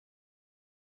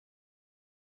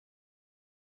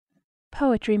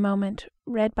Poetry Moment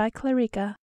read by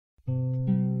Clarica.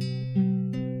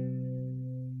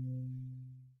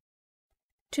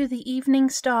 To the Evening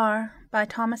Star by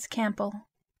Thomas Campbell.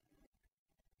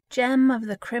 Gem of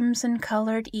the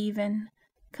crimson-colored even,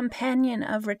 companion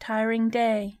of retiring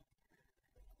day,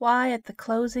 why at the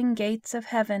closing gates of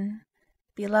heaven,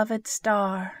 beloved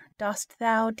star, dost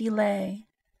thou delay?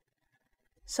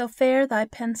 So fair thy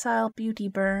pensile beauty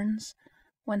burns,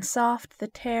 when soft the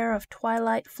tare of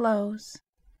twilight flows,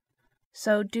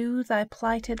 so do thy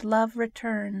plighted love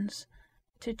returns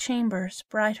to chambers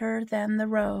brighter than the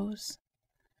rose.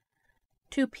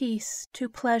 To peace, to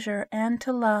pleasure, and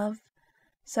to love,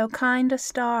 so kind a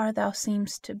star thou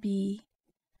seem'st to be,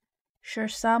 sure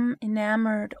some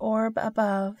enamoured orb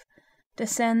above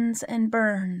descends and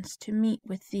burns to meet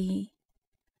with thee.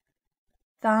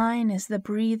 Thine is the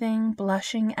breathing,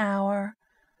 blushing hour,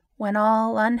 when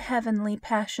all unheavenly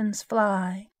passions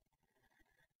fly,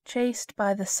 chased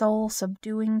by the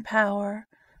soul-subduing power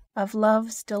of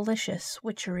love's delicious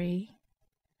witchery.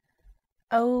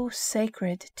 O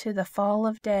sacred to the fall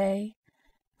of day,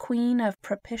 queen of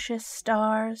propitious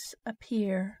stars,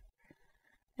 appear,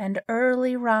 and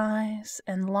early rise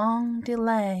and long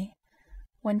delay,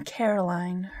 when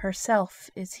Caroline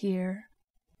herself is here.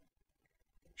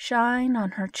 Shine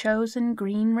on her chosen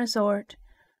green resort,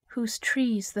 whose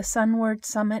trees the sunward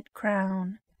summit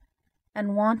crown,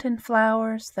 and wanton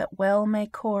flowers that well may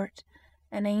court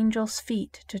an angel's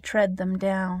feet to tread them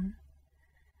down.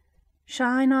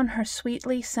 Shine on her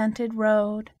sweetly scented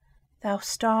road, thou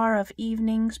star of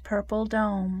evening's purple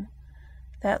dome,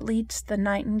 that lead'st the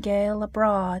nightingale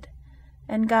abroad,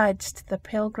 and guid'st the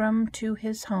pilgrim to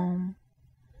his home.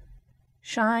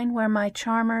 Shine where my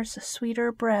charmer's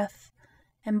sweeter breath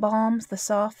embalms the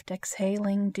soft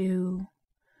exhaling dew,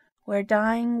 where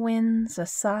dying winds a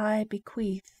sigh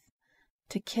bequeath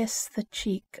to kiss the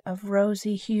cheek of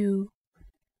rosy hue,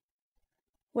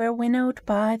 where winnowed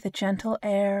by the gentle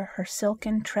air her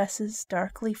silken tresses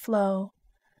darkly flow,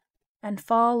 and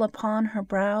fall upon her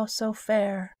brow so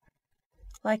fair,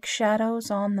 like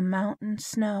shadows on the mountain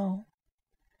snow.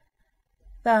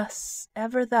 Thus,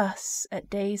 ever thus, at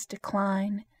day's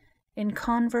decline, in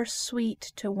converse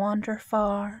sweet to wander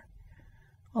far,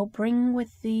 O bring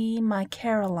with thee my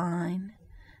Caroline,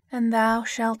 and thou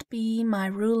shalt be my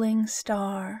ruling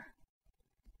star.